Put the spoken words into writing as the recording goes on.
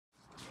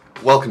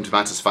Welcome to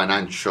Matters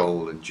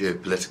Financial and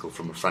Geopolitical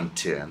from the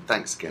Frontier, and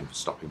thanks again for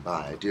stopping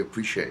by. I do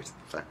appreciate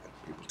the fact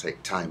that people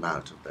take time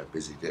out of their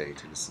busy day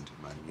to listen to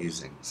my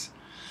musings.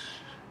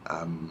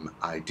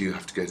 I do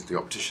have to go to the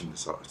optician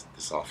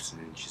this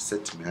afternoon. She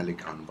said to me, Ali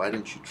Khan, why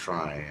don't you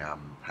try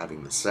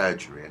having the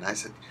surgery? And I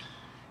said,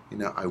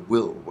 I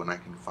will when I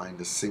can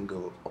find a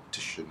single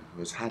optician who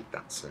has had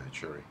that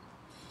surgery.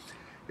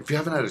 If you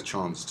haven't had a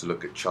chance to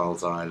look at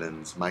Charles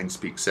Island's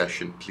Mindspeak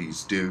session,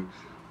 please do.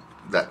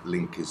 That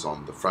link is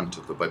on the front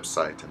of the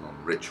website and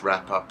on Rich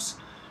Wrap-Ups.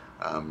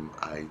 I'm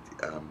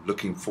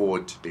looking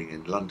forward to being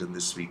in London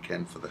this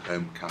weekend for the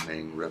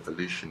Homecoming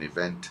Revolution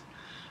event.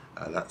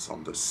 That's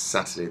on the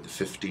Saturday the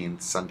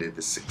 15th, Sunday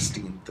the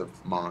 16th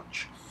of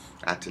March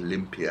at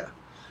Olympia.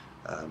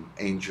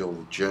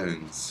 Angel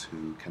Jones,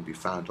 who can be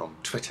found on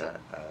Twitter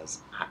as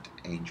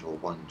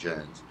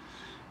 @Angel1Jones,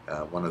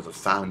 one of the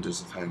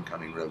founders of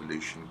Homecoming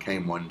Revolution,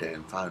 came one day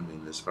and found me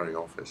in this very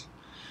office.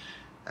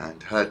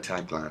 And her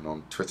tagline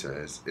on Twitter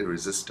is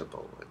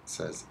irresistible. It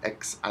says,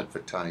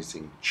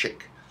 ex-advertising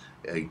chick,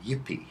 a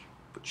yippie,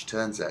 which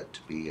turns out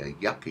to be a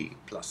yuppie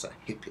plus a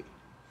hippie.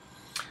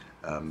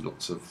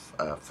 Lots of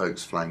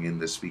folks flying in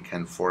this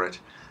weekend for it,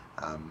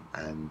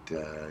 and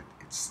it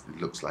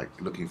looks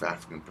like looking for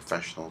African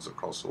professionals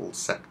across all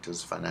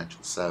sectors: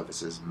 financial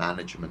services,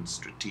 management,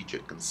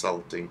 strategic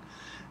consulting,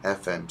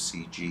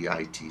 FMCG,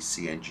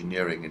 ITC,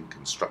 engineering and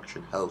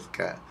construction,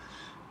 healthcare,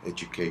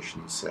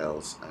 education,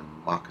 sales and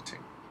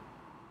marketing.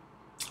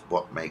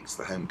 What makes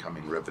the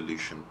Homecoming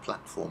Revolution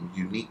platform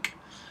unique,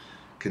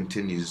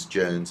 continues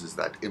Jones, is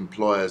that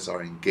employers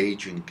are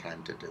engaging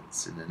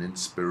candidates in an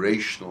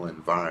inspirational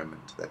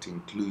environment that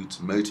includes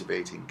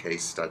motivating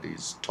case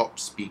studies, top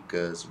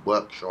speakers,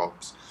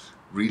 workshops,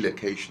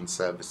 relocation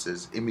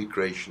services,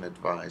 immigration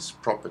advice,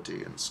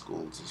 property and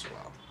schools as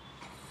well.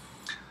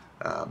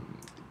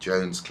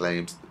 Jones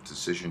claims the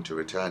decision to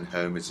return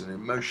home is an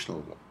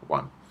emotional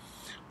one.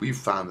 We've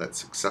found that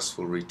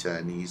successful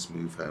returnees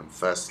move home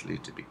firstly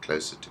to be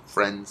closer to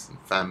friends and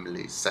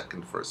family,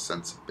 second for a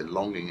sense of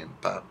belonging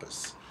and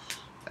purpose,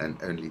 and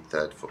only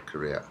third for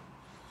career.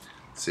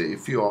 So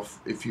if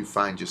you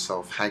find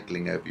yourself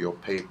haggling over your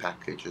pay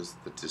package as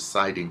the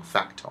deciding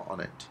factor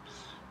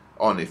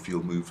on if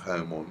you'll move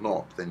home or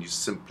not, then you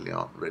simply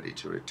aren't ready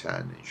to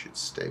return and you should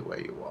stay where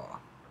you are.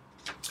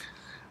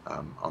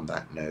 On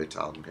that note,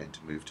 I'm going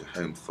to move to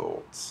home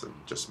thoughts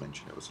and just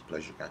mention it was a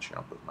pleasure catching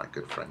up with my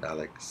good friend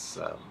Alex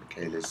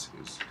Michaelis,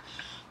 who's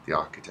the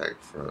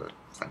architect for a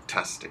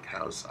fantastic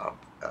house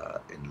up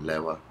in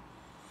Lewa.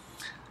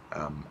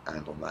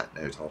 And on that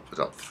note, I'll put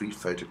up 3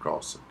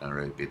 photographs of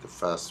Nairobi. The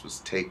first was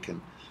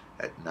taken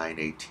at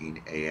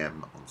 9:18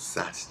 a.m. on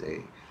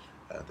Saturday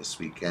this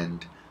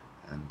weekend,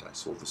 and I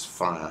saw this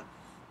fire,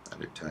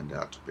 and it turned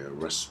out to be a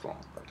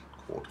restaurant that had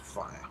caught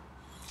fire.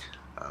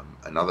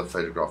 Another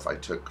photograph I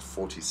took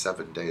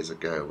 47 days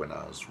ago when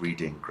I was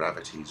reading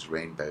Gravity's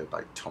Rainbow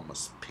by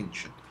Thomas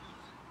Pynchon,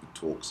 who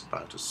talks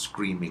about a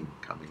screaming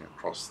coming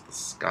across the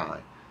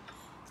sky.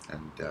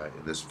 And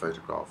in this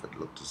photograph it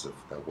looked as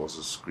if there was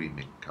a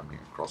screaming coming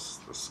across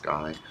the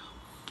sky.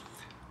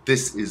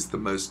 This is the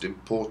most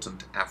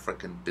important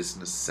African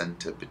business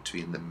center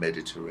between the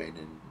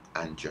Mediterranean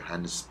and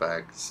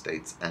Johannesburg,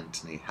 states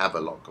Anthony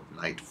Havelock of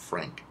Knight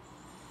Frank.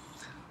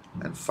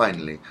 And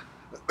finally,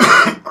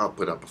 I'll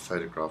put up a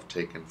photograph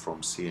taken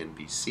from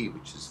CNBC,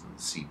 which is in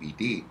the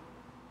CBD,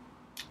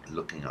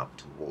 looking up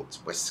towards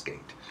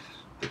Westgate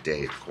the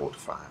day it caught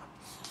fire.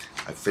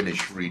 I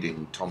finished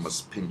reading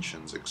Thomas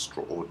Pynchon's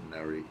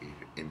extraordinary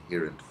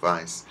Inherent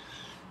Vice.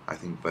 I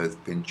think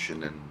both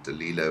Pynchon and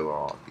DeLillo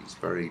are these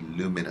very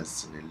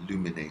luminous and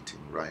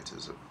illuminating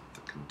writers of the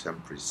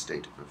contemporary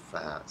state of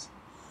affairs.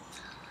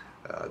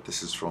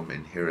 This is from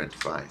Inherent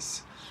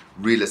Vice.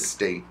 Real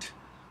estate,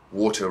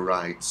 water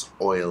rights,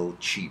 oil,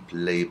 cheap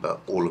labor,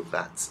 all of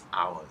that's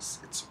ours.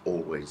 It's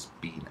always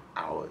been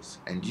ours.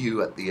 And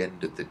you, at the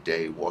end of the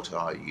day, what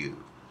are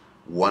you?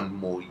 One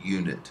more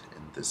unit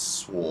in this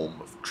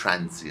swarm of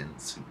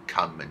transients who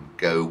come and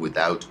go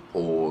without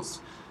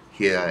pause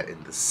here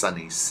in the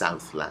sunny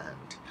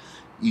Southland,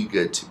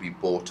 eager to be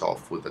bought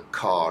off with a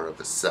car of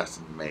a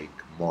certain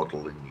make,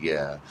 model and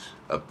year,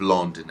 a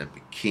blonde in a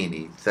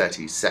bikini,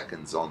 30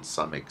 seconds on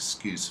some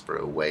excuse for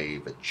a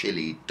wave, a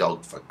chilly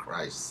dog for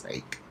Christ's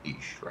sake, he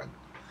shrugged.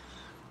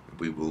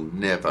 We will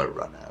never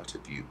run out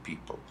of you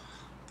people.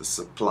 The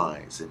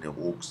supply is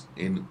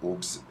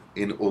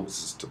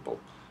inexhaustible.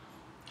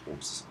 Oh,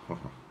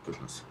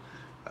 goodness.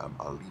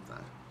 I'll leave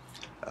that.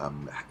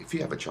 If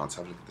you have a chance,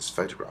 have a look at this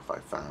photograph I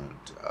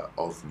found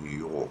of New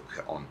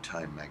York on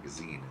Time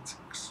magazine.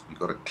 You've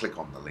got to click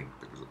on the link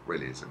because it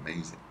really is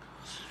amazing.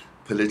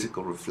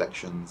 Political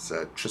Reflections,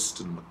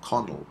 Tristan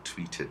McConnell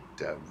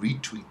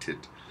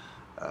retweeted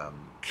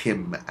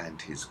Kim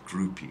and his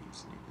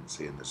groupies. And you can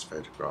see in this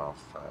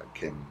photograph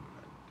Kim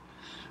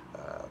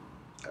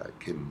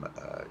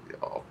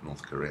of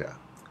North Korea.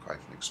 Quite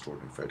an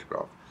extraordinary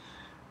photograph.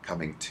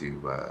 Coming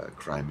to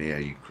Crimea,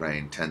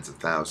 Ukraine, tens of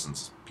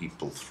thousands of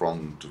people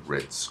thronged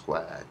Red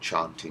Square,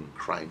 chanting,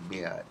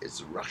 "Crimea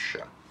is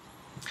Russia."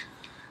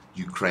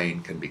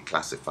 Ukraine can be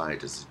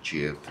classified as a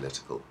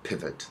geopolitical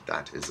pivot,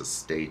 that is, a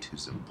state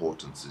whose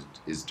importance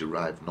is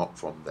derived not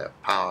from their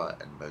power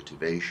and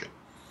motivation,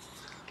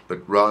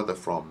 but rather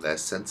from their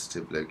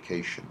sensitive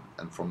location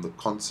and from the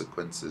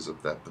consequences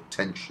of their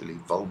potentially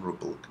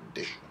vulnerable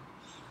condition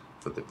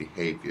for the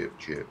behavior of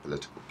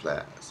geopolitical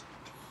players.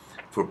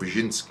 For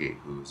Brzezinski,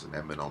 who is an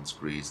eminence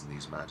grise in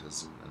these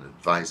matters and an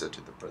advisor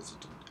to the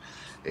president,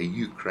 a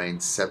Ukraine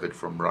severed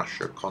from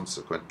Russia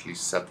consequently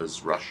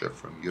severs Russia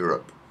from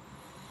Europe,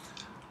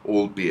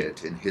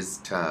 albeit in his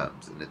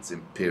terms in its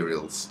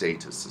imperial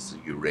status as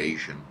a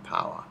Eurasian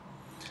power.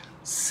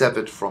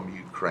 Severed from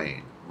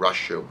Ukraine,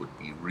 Russia would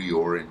be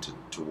reoriented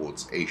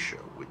towards Asia,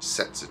 which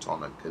sets it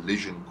on a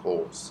collision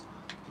course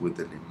with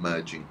an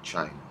emerging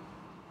China,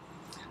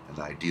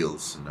 an ideal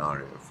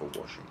scenario for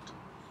Washington.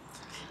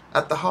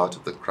 At the heart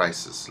of the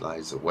crisis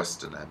lies a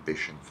Western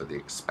ambition for the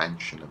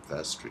expansion of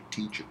their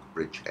strategic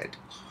bridgehead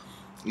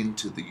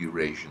into the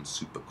Eurasian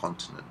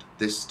supercontinent,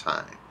 this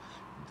time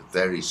in the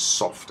very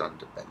soft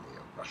underbelly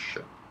of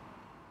Russia.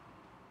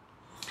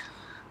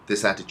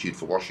 This attitude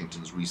for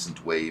Washington's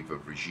recent wave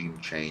of regime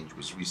change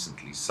was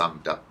recently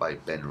summed up by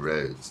Ben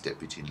Rhodes,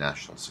 Deputy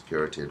National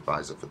Security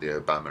Advisor for the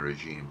Obama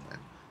regime, and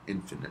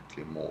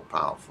infinitely more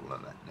powerful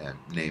than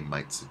that name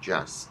might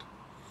suggest.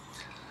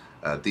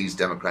 These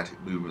democratic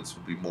movements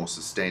would be more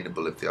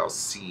sustainable if they are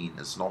seen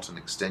as not an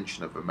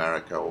extension of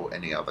America or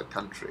any other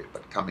country,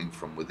 but coming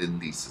from within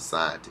these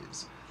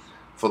societies.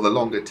 For the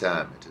longer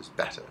term, it is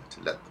better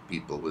to let the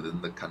people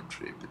within the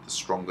country be the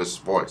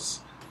strongest voice,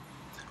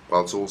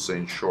 whilst also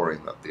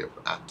ensuring that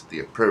at the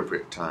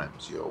appropriate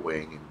times you are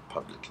weighing in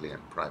publicly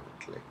and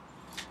privately,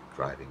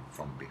 driving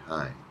from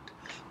behind.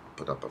 I'll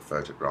put up a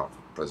photograph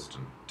of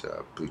President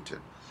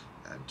Putin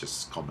and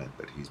just comment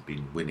that he's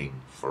been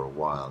winning for a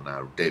while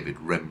now. David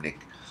Remnick,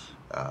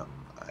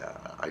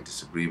 I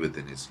disagree with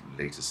in his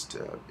latest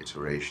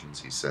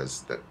iterations. He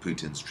says that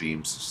Putin's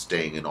dreams of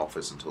staying in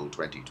office until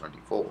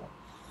 2024,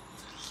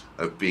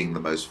 of being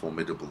the most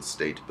formidable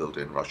state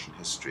builder in Russian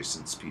history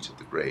since Peter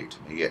the Great,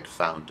 may yet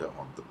founder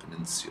on the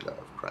peninsula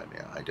of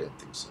Crimea. I don't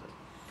think so.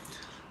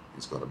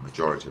 He's got a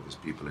majority of his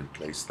people in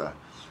place there,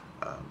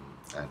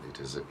 and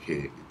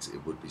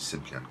it would be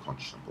simply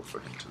unconscionable for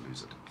him to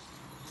lose it.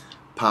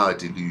 Power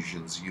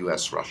delusions,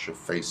 US-Russia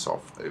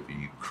face-off over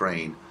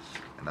Ukraine,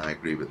 and I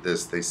agree with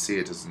this. They see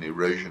it as an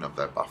erosion of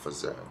their buffer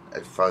zone,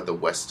 a further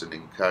Western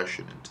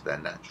incursion into their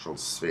natural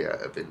sphere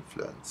of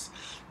influence.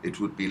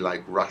 It would be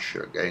like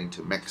Russia going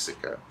to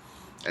Mexico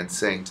and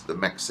saying to the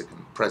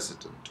Mexican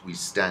president, "We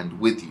stand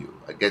with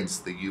you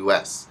against the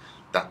US."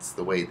 That's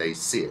the way they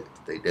see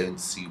it. They don't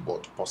see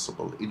what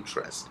possible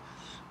interest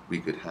we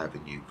could have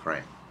in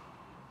Ukraine.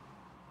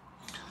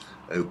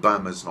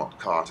 Obama's not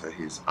Carter,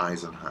 he's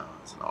Eisenhower.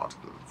 There's an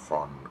article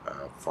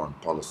in Foreign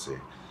Policy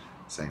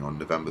saying on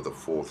November the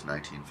 4th,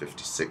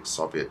 1956,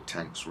 Soviet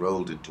tanks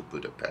rolled into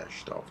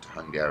Budapest after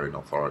Hungarian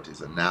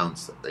authorities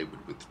announced that they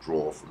would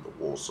withdraw from the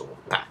Warsaw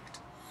Pact.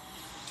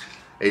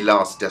 A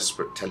last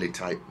desperate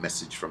teletype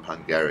message from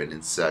Hungarian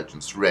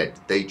insurgents read,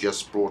 "They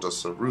just brought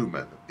us a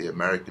rumor that the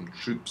American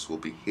troops will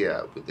be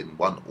here within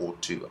 1 or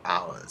 2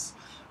 hours.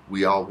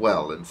 We are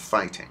well and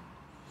fighting."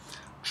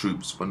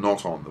 Troops were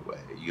not on the way.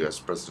 US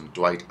President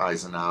Dwight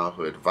Eisenhower,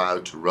 who had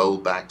vowed to roll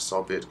back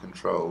Soviet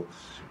control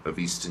of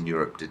Eastern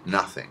Europe, did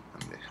nothing,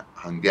 and the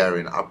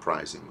Hungarian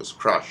uprising was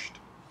crushed.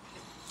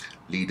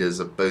 Leaders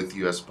of both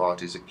US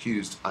parties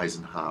accused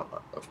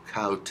Eisenhower of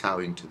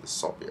kowtowing to the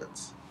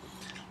Soviets.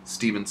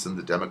 Stevenson,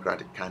 the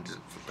Democratic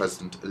candidate for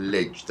president,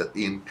 alleged that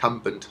the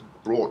incumbent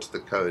had brought the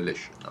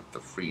coalition of the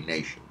free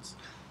nations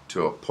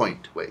to a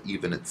point where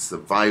even its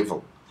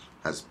survival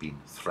has been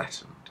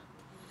threatened,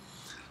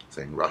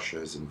 saying Russia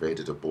has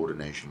invaded a border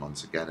nation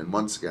once again, and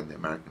once again the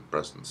American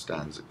president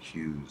stands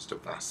accused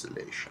of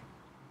vacillation.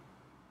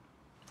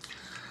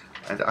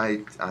 And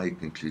I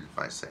concluded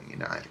by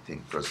saying, I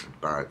think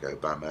President Barack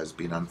Obama has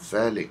been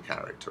unfairly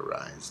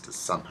characterized as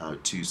somehow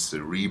too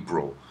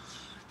cerebral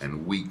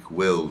and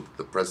weak-willed.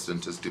 The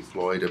president has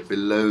deployed a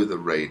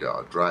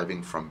below-the-radar,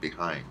 driving from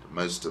behind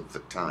most of the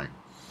time,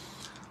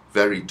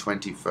 very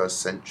 21st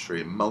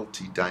century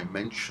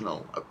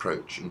multi-dimensional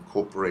approach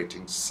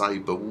incorporating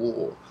cyber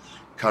war,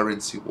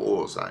 currency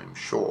wars, I'm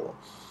sure,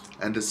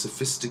 and a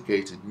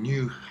sophisticated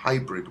new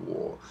hybrid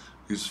war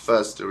whose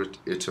first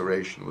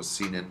iteration was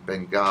seen in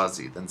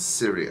Benghazi, then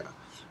Syria,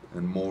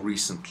 and more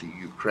recently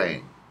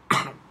Ukraine.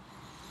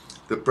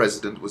 The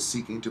president was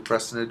seeking to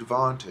press an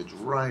advantage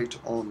right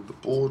on the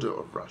border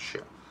of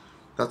Russia.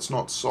 That's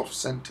not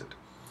soft-centered.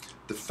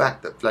 The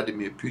fact that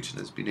Vladimir Putin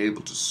has been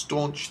able to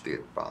staunch the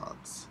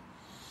advance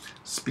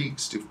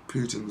speaks to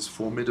Putin's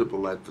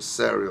formidable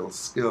adversarial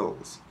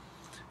skills.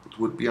 It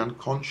would be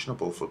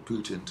unconscionable for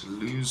Putin to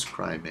lose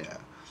Crimea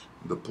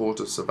and the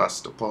port of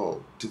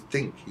Sevastopol. To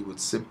think he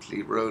would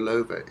simply roll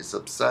over is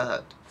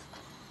absurd.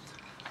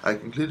 I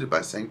concluded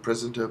by saying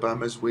President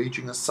Obama is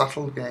waging a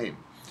subtle game,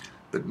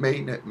 but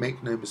make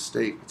no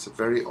mistake, it's a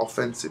very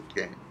offensive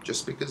game.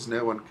 Just because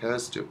no one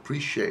cares to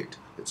appreciate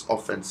its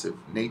offensive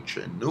nature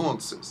and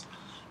nuances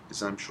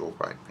is, I'm sure,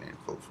 quite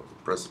painful for the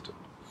president.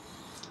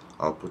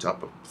 I'll put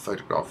up a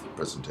photograph of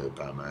President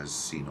Obama as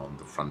seen on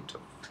the front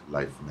of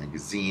Life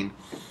magazine.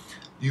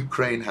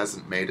 Ukraine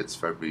hasn't made its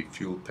February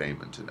fuel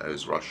payment and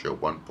owes Russia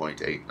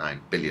 $1.89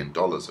 billion,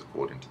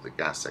 according to the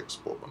gas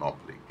export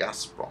monopoly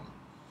Gazprom.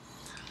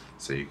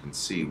 So you can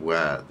see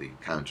where the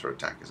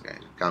counterattack is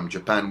going to come.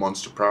 Japan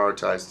wants to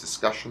prioritize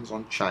discussions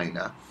on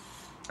China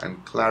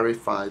and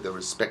clarify the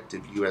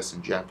respective US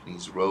and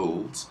Japanese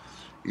roles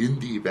in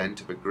the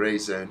event of a grey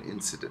zone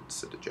incident,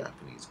 said a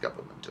Japanese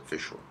government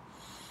official,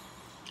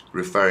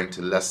 referring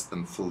to less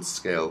than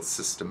full-scale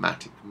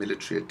systematic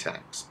military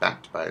attacks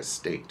backed by a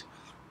state,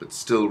 but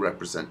still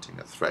representing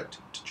a threat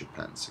to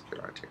Japan's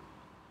security.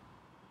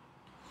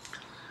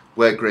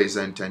 Where grey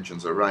zone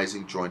tensions are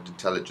rising, joint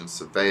intelligence,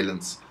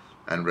 surveillance,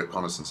 and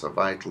reconnaissance are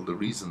vital. The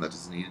reason that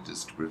is needed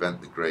is to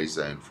prevent the grey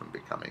zone from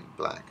becoming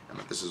black. And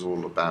this is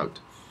all about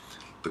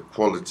the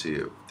quality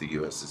of the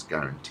US's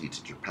guarantee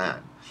to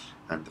Japan,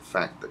 and the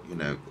fact that,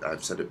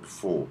 I've said it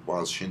before,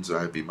 whilst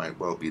Shinzo Abe might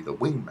well be the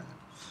wingman,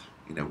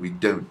 we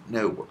don't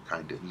know what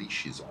kind of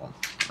leash he's on.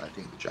 And I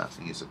think the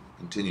Japanese are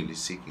continually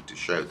seeking to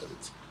show that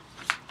it's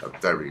a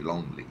very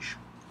long leash.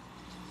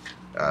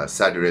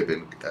 Saudi Arabia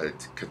and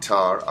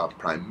Qatar are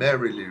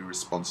primarily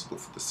responsible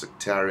for the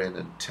sectarian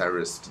and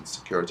terrorist and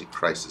security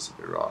crisis of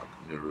Iraq,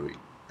 Nuri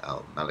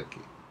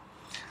al-Maliki.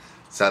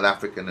 South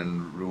Africa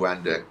and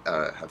Rwanda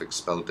have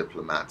expelled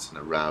diplomats in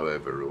a row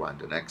over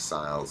Rwandan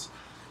exiles.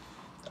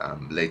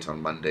 Late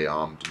on Monday,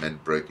 armed men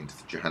broke into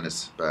the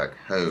Johannesburg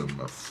home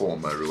of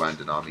former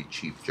Rwandan Army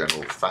Chief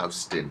General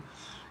Faustin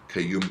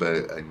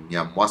Kayumba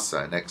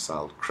Nyamwasa, an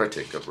exiled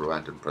critic of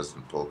Rwandan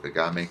President Paul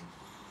Kagame.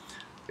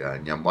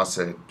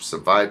 Nyamwasa had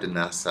survived an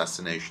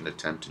assassination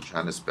attempt in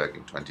Johannesburg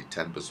in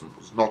 2010, but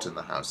was not in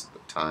the house at the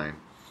time.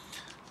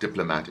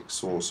 Diplomatic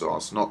source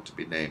asked not to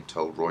be named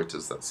told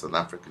Reuters that South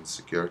African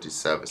security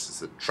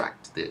services had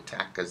tracked the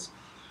attackers.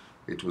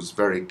 It was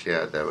very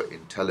clear there were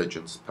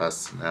intelligence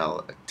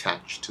personnel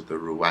attached to the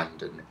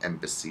Rwandan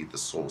embassy, the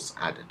source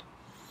added.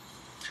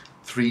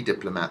 3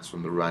 diplomats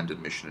from the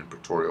Rwandan mission in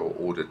Pretoria were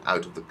ordered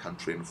out of the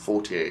country in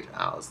 48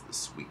 hours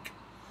this week.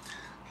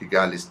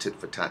 Kigali's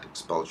tit-for-tat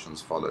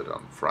expulsions followed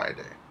on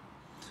Friday.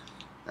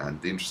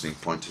 And the interesting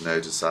point to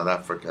note is South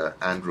Africa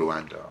and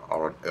Rwanda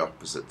are on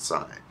opposite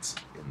sides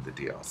in the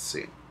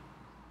DRC.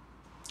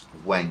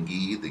 Wang,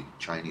 the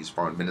Chinese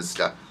foreign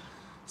minister,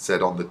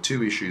 said on the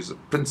 2 issues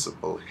of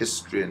principle,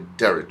 history and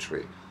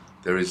territory,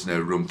 there is no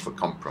room for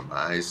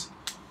compromise.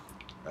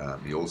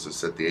 He also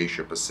said the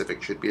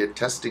Asia-Pacific should be a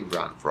testing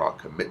ground for our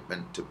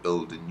commitment to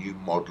build a new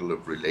model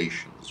of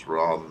relations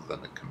rather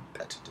than a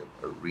competitive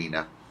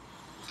arena.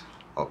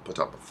 I'll put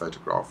up a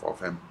photograph of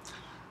him.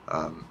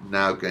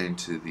 Now going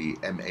to the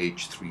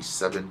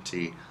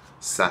MH370,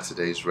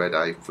 Saturday's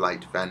red-eye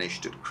flight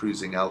vanished at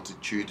cruising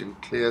altitude in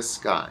clear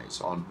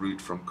skies en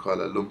route from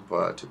Kuala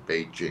Lumpur to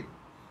Beijing.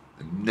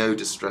 No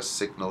distress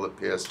signal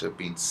appears to have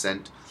been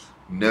sent,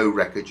 no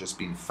wreckage has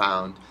been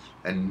found,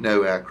 and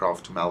no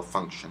aircraft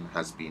malfunction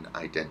has been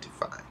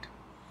identified.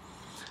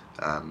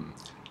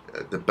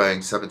 The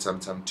Boeing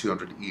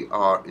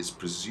 777-200ER is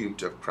presumed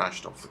to have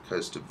crashed off the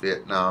coast of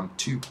Vietnam.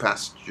 2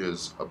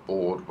 passengers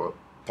aboard were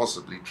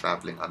possibly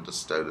travelling under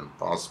stolen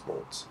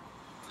passports.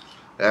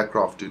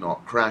 Aircraft do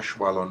not crash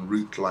while en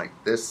route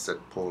like this, said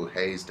Paul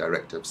Hayes,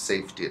 Director of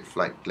Safety at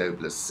Flight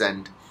Global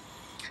Ascend.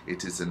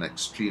 It is an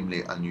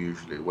extremely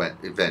unusual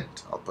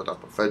event. I'll put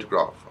up a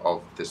photograph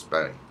of this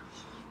Boeing,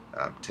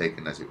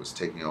 taken as it was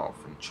taking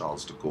off in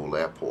Charles de Gaulle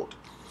Airport.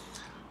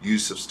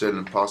 Use of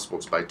stolen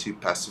passports by 2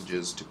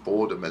 passengers to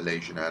board a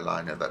Malaysian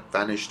airliner that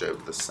vanished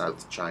over the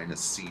South China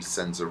Sea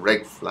sends a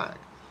red flag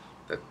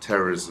that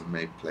terrorism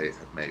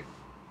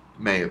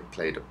may have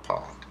played a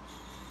part.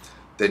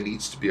 There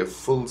needs to be a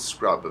full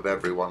scrub of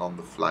everyone on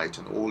the flight,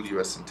 and all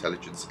US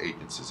intelligence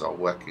agencies are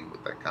working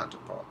with their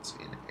counterparts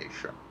in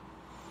Asia.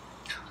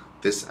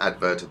 This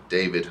advert of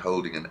David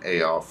holding an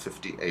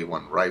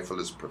AR-50A1 rifle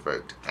has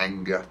provoked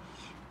anger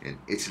in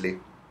Italy.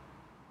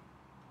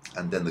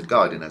 And then The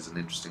Guardian has an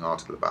interesting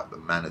article about the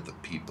man of the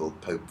people,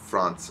 Pope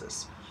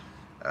Francis.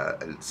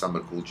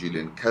 Someone called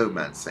Julian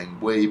Coman saying,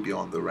 way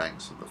beyond the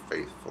ranks of the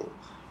faithful,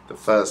 the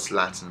first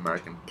Latin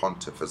American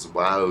pontiff has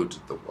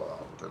wowed the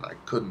world, and I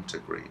couldn't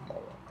agree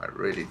more. I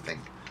really think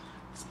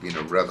it's been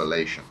a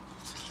revelation.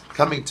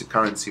 Coming to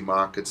currency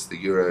markets, the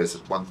euro is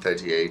at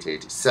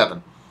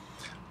 138.87,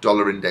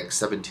 dollar index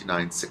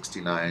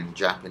 79.69,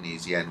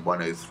 Japanese yen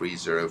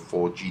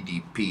 103.04,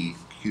 GDP,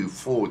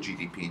 Q4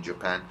 GDP in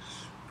Japan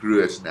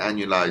grew at an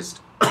annualized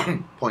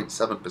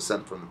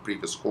 0.7% from the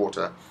previous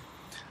quarter.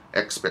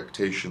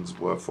 Expectations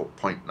were for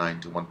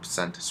 0.9 to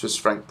 1%. Swiss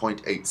franc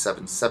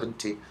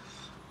 0.8770.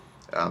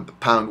 The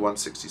pound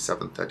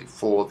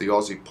 167.34. The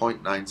Aussie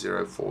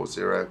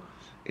 0.9040.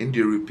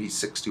 India rupee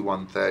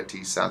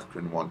 61.30. South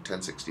Korean won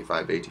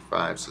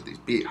 10.6585. So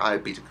these higher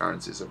beta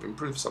currencies have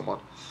improved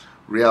somewhat.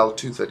 Rial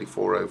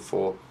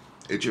 234.04.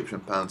 Egyptian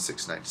pound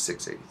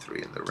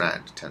 696.83 and the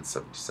rand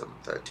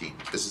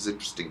 1077.13. This is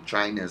interesting.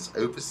 China's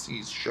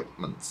overseas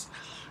shipments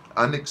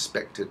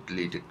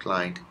unexpectedly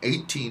declined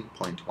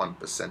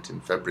 18.1% in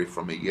February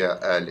from a year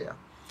earlier.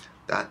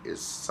 That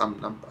is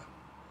some number.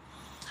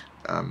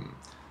 Um,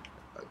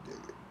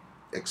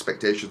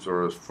 Expectations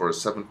were for a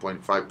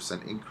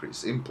 7.5%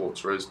 increase.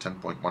 Imports rose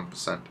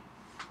 10.1%.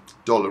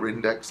 Dollar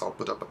index, I'll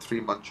put up a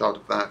 3-month chart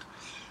of that,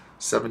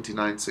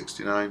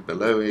 79.69,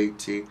 below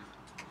 80.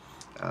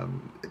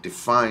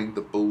 Defying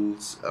the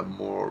bulls,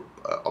 more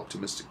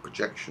optimistic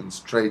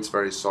projections. Trade's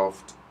very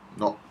soft.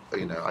 Not,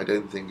 I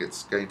don't think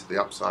it's going to the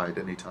upside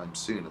anytime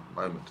soon at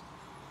the moment.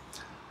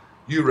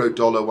 Euro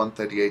dollar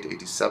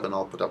 138.87.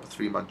 I'll put up a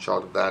 3-month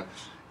chart of that.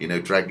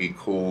 Draghi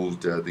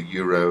called the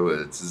euro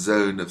a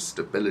zone of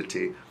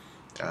stability.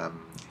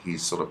 He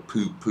sort of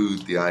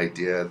poo-pooed the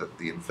idea that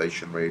the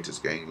inflation rate is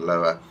going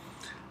lower,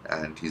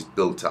 and he's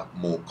built up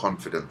more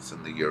confidence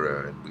in the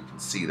euro, and we can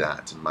see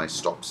that. And my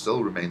stop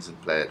still remains in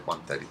play at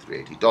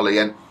 133.80. Dollar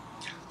yen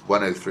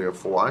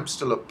 103.04. I'm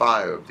still a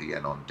buyer of the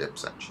yen on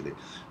dips, actually,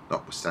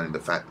 notwithstanding the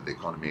fact that the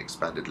economy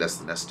expanded less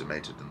than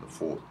estimated in the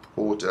fourth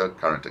quarter.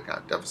 Current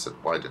account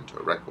deficit widened to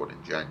a record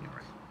in January.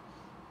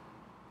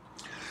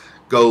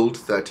 Gold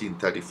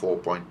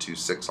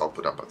 1334.26. I'll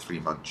put up a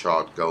 3-month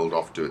chart. Gold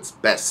off to its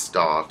best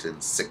start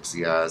in 6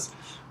 years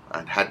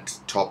and had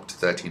topped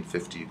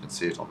 1350. You can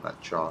see it on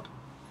that chart.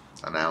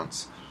 An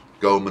ounce.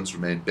 Goldman's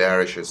remain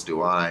bearish, as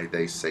do I.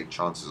 They say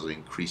chances are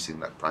increasing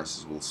that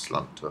prices will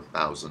slump to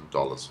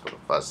 $1,000 for the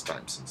first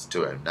time since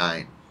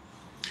 2009.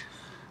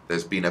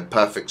 There's been a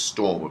perfect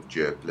storm of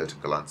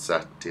geopolitical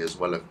uncertainty as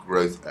well as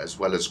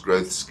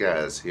growth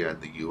scares here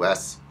in the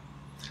US.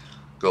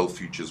 Gold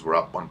futures were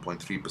up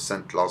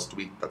 1.3% last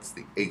week. That's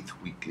the 8th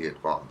weekly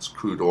advance.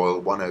 Crude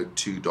oil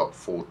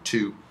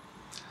 102.42.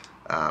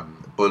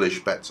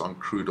 Bullish bets on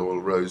crude oil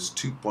rose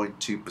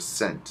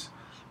 2.2%.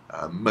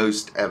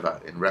 Most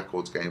ever in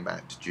records going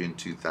back to June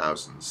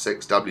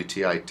 2006.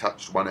 WTI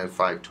touched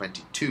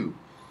 105.22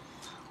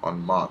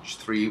 on March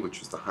 3, which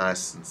was the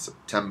highest since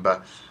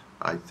September.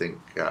 I think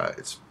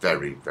it's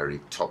very,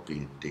 very toppy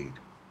indeed.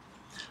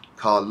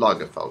 Karl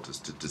Lagerfeld is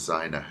to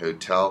design a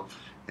hotel,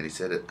 and he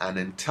said, an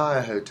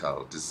entire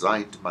hotel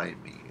designed by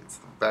me. It's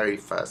the very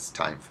first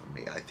time for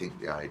me. I think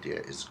the idea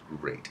is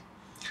great.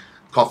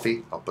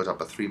 Coffee, I'll put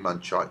up a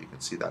 3-month chart. You can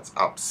see that's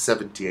up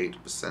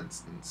 78%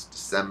 since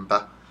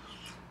December.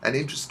 And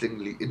interesting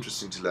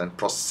to learn,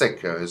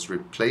 Prosecco has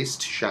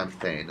replaced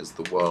champagne as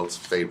the world's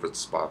favorite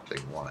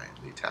sparkling wine.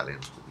 The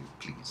Italians will be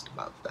pleased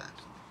about that.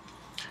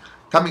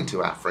 Coming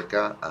to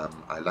Africa,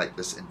 I like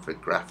this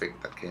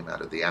infographic that came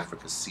out of the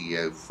Africa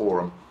CEO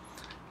Forum,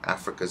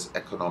 Africa's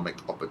Economic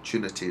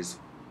Opportunities.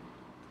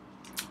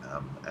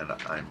 And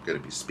I'm going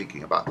to be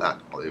speaking about that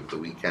over the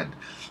weekend.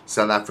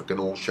 South African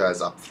all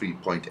shares up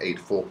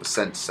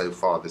 3.84% so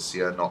far this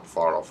year, not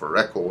far off a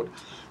record.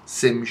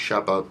 Sim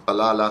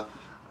Shabalala,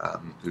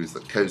 who's the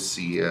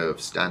co-CEO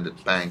of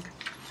Standard Bank,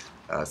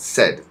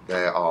 said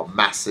there are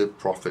massive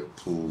profit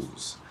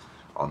pools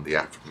on the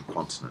African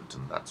continent,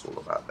 and that's all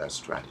about their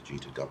strategy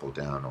to double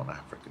down on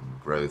African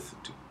growth,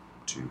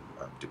 to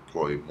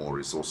deploy more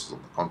resources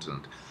on the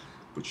continent,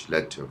 which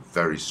led to a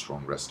very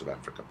strong rest of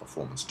Africa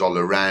performance.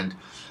 Dollar Rand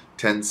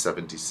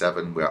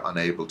 10.77. We're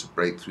unable to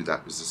break through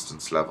that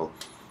resistance level.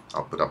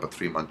 I'll put up a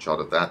 3-month chart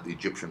of that. The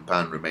Egyptian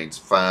pound remains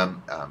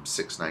firm,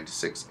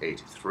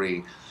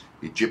 696.83.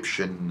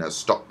 Egyptian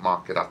stock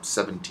market up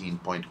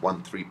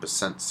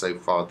 17.13% so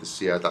far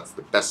this year. That's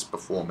the best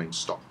performing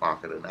stock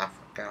market in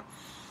Africa.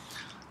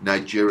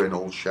 Nigerian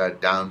all share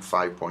down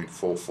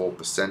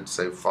 5.44%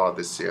 so far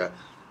this year.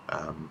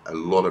 A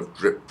lot of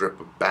drip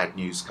of bad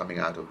news coming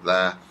out of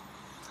there.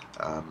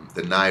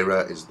 The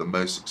Naira is the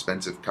most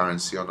expensive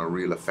currency on a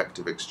real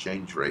effective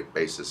exchange rate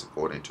basis,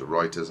 according to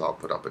Reuters. I'll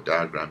put up a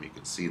diagram, you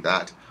can see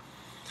that.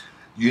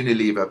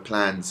 Unilever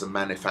plans a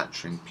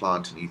manufacturing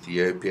plant in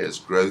Ethiopia as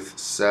growth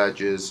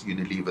surges.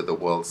 Unilever, the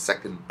world's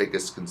second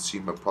biggest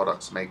consumer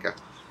products maker,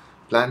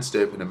 plans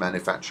to open a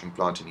manufacturing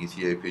plant in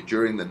Ethiopia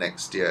during the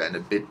next year in a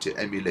bid to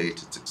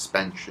emulate its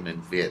expansion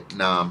in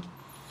Vietnam.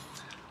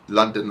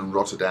 London and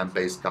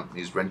Rotterdam-based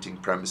companies renting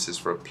premises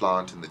for a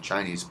plant in the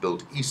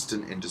Chinese-built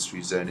Eastern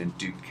Industry Zone in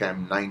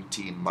Duqm,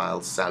 19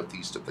 miles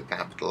southeast of the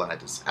capital,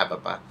 Addis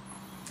Ababa.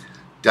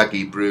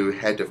 Dougie Brew,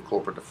 head of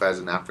corporate affairs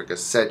in Africa,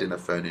 said in a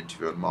phone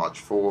interview on March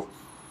 4,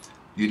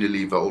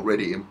 Unilever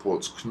already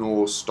imports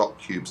Knorr, stock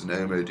cubes and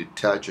Omo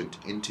detergent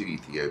into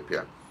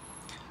Ethiopia.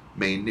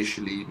 May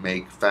initially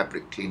make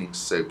fabric cleaning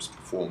soaps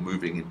before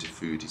moving into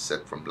food, he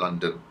said from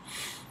London.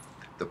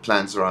 The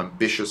plans are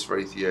ambitious for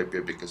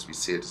Ethiopia because we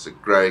see it as a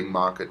growing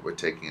market. We're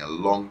taking a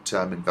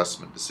long-term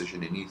investment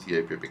decision in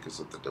Ethiopia because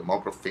of the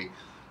demography,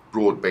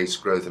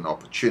 broad-based growth and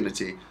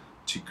opportunity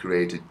to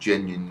create a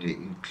genuinely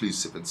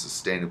inclusive and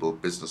sustainable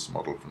business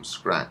model from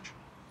scratch.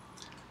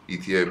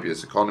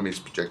 Ethiopia's economy is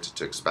projected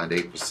to expand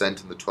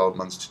 8% in the 12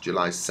 months to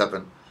July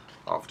 7,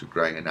 after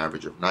growing an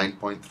average of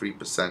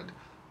 9.3%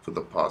 for the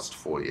past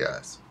 4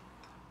 years.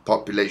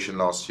 Population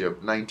last year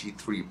of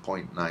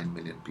 93.9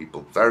 million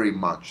people, very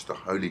much the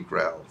holy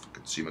grail for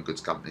consumer goods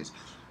companies.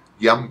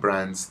 Yum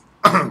Brands,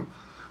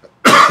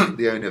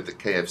 the owner of the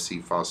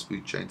KFC fast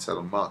food chain, said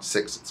on March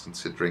 6 it's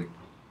considering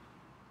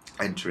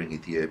entering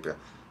Ethiopia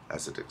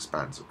as it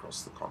expands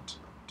across the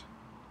continent.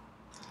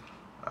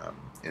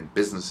 In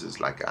businesses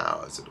like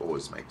ours, it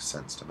always makes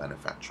sense to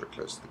manufacture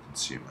close to the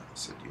consumer,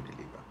 said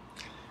Unilever.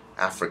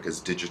 Africa's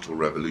digital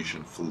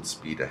revolution, full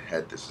speed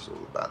ahead. This is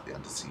all about the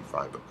undersea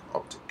fiber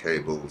optic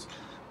cables,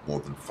 more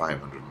than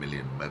 500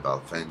 million mobile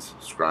phone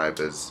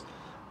subscribers,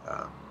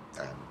 and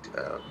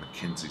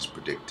McKinsey's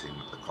predicting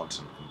that the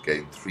continent can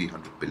gain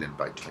 300 billion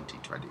by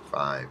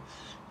 2025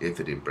 if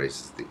it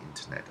embraces the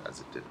internet as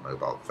it did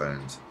mobile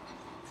phones.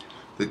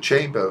 The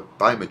chamber,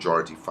 by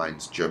majority,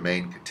 finds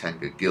Jermaine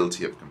Katanga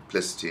guilty of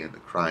complicity in the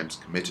crimes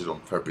committed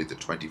on February the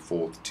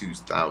 24th,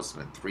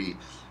 2003,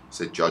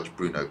 said Judge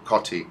Bruno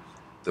Cotti.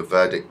 The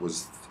verdict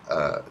was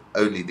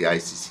only the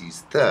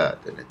ICC's third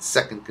and its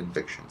second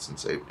conviction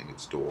since opening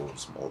its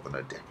doors more than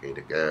a decade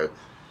ago.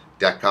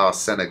 Dakar,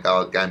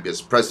 Senegal,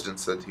 Gambia's president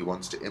said he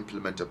wants to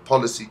implement a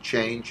policy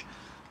change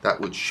that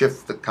would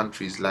shift the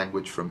country's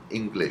language from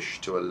English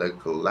to a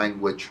local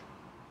language.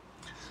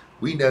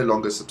 We no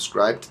longer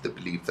subscribe to the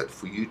belief that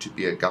for you to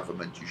be a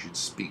government you should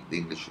speak the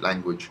English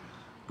language.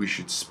 You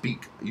should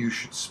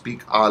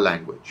speak our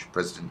language,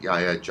 President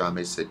Yahya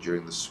Jammeh said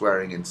during the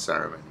swearing-in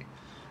ceremony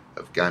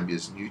of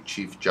Gambia's new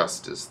Chief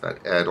Justice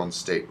that aired on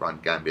state-run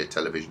Gambia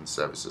television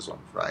services on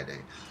Friday.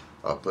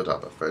 I'll put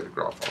up a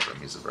photograph of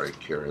him. He's a very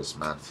curious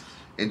man.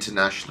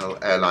 International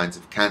airlines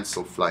have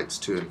cancelled flights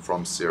to and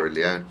from Sierra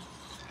Leone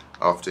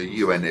after a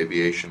UN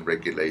aviation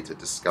regulator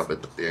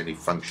discovered that the only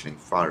functioning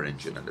fire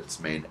engine at its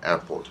main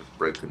airport had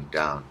broken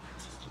down.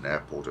 An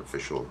airport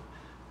official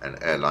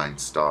and airline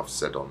staff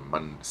said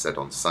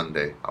on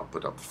Sunday. I'll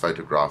put up a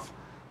photograph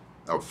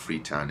of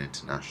Freetown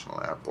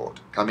International Airport.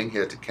 Coming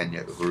here to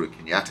Kenya, Uhuru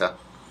Kenyatta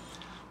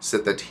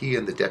said that he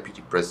and the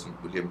Deputy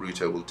President William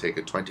Ruto will take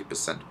a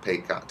 20% pay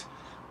cut,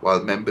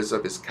 while members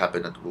of his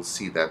cabinet will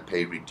see their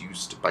pay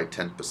reduced by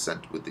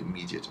 10% with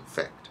immediate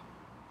effect.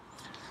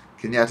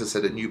 Kenyatta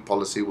said a new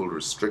policy will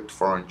restrict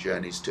foreign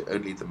journeys to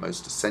only the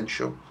most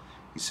essential.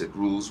 He said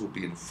rules will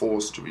be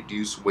enforced to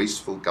reduce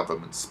wasteful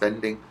government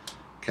spending.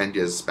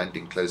 Kenya is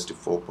spending close to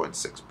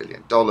 $4.6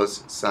 billion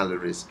in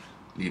salaries,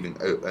 leaving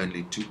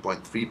only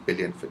 $2.3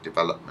 billion for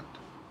development.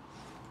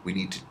 We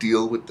need to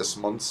deal with this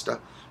monster,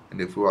 and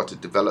if we are to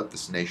develop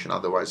this nation,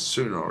 otherwise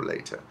sooner or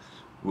later,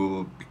 we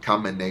will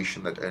become a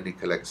nation that only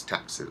collects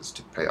taxes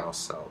to pay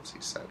ourselves, he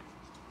said.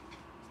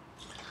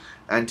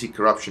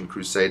 Anti-corruption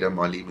crusader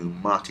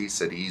Mwalimu Mati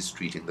said he is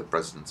treating the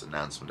president's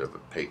announcement of a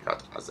pay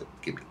cut as a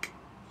gimmick.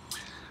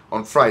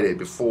 On Friday,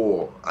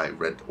 before I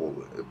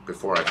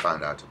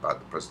found out about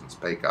the president's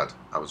pay cut,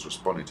 I was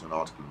responding to an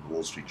article in the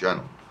Wall Street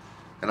Journal.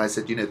 And I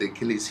said, the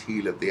Achilles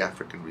heel of the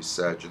African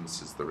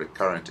resurgence is the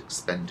recurrent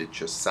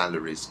expenditure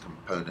salaries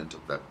component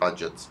of their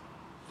budgets.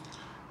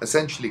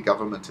 Essentially,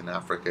 government in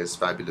Africa is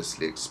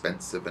fabulously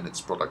expensive and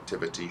its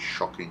productivity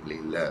shockingly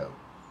low.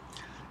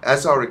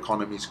 As our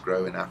economies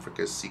grow in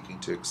Africa, seeking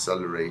to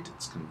accelerate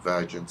its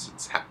convergence,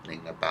 it's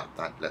happening about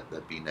that, let there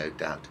be no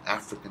doubt.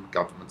 African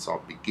governments are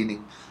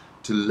beginning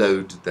to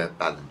load their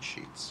balance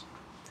sheets.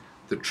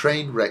 The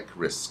train wreck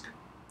risk,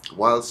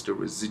 whilst a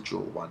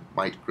residual one,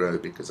 might grow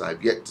because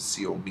I've yet to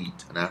see or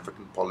meet an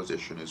African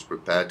politician who's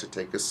prepared to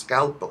take a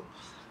scalpel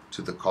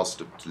to the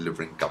cost of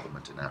delivering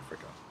government in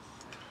Africa.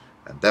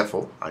 And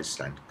therefore, I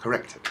stand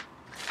corrected.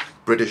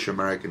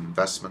 British-American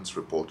investments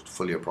reported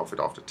full-year profit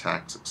after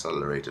tax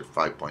accelerated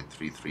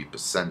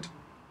 5.33%.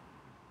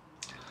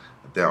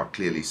 They are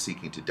clearly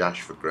seeking to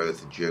dash for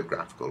growth in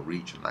geographical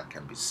reach, and that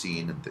can be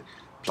seen in the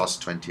plus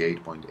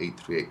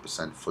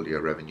 28.838%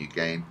 full-year revenue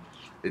gain.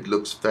 It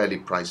looks fairly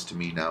priced to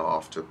me now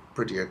after a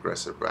pretty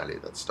aggressive rally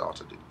that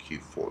started in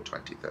Q4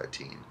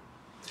 2013.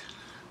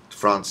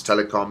 France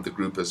Telecom, the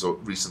group has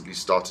recently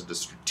started a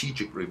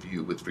strategic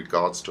review with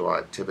regards to our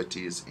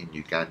activities in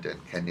Uganda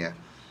and Kenya.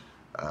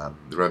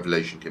 The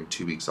revelation came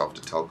 2 weeks after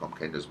Telecom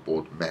Kenya's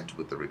board met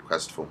with the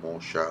request for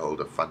more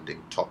shareholder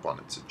funding top on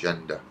its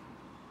agenda.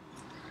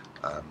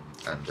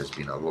 And there's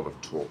been a lot of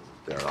talk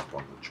there up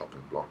on the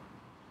chopping block.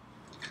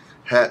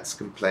 Hertz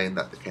complained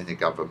that the Kenya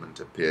government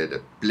appeared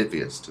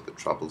oblivious to the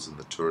troubles in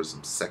the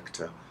tourism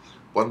sector.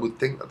 One would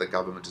think that the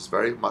government is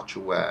very much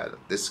aware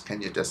that this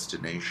Kenya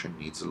destination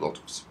needs a lot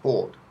of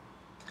support.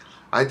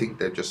 I think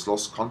they've just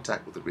lost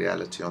contact with the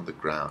reality on the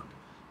ground,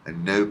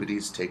 and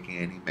nobody's taking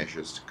any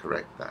measures to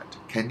correct that.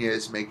 Kenya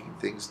is making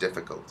things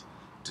difficult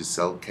to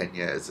sell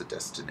Kenya as a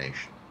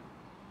destination.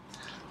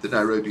 The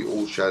Nairobi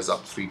All Shares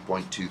up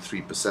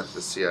 3.23%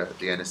 this year.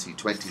 The NSE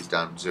 20 is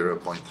down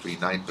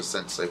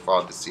 0.39% so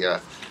far this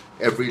year.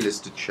 Every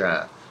listed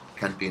share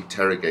can be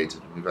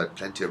interrogated, and we've had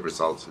plenty of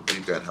results. If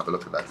you go and have a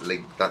look at that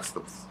link, that's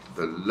the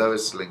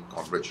lowest link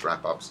on Rich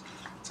Wrap-Ups.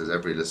 It says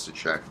every listed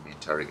share can be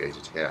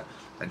interrogated here.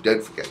 And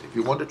don't forget, if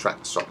you want to track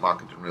the stock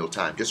market in real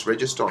time, just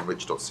register on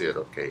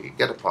rich.co.ke,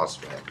 get a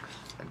password,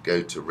 and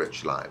go to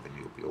Rich Live, and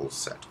you'll be all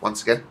set.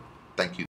 Once again, thank you.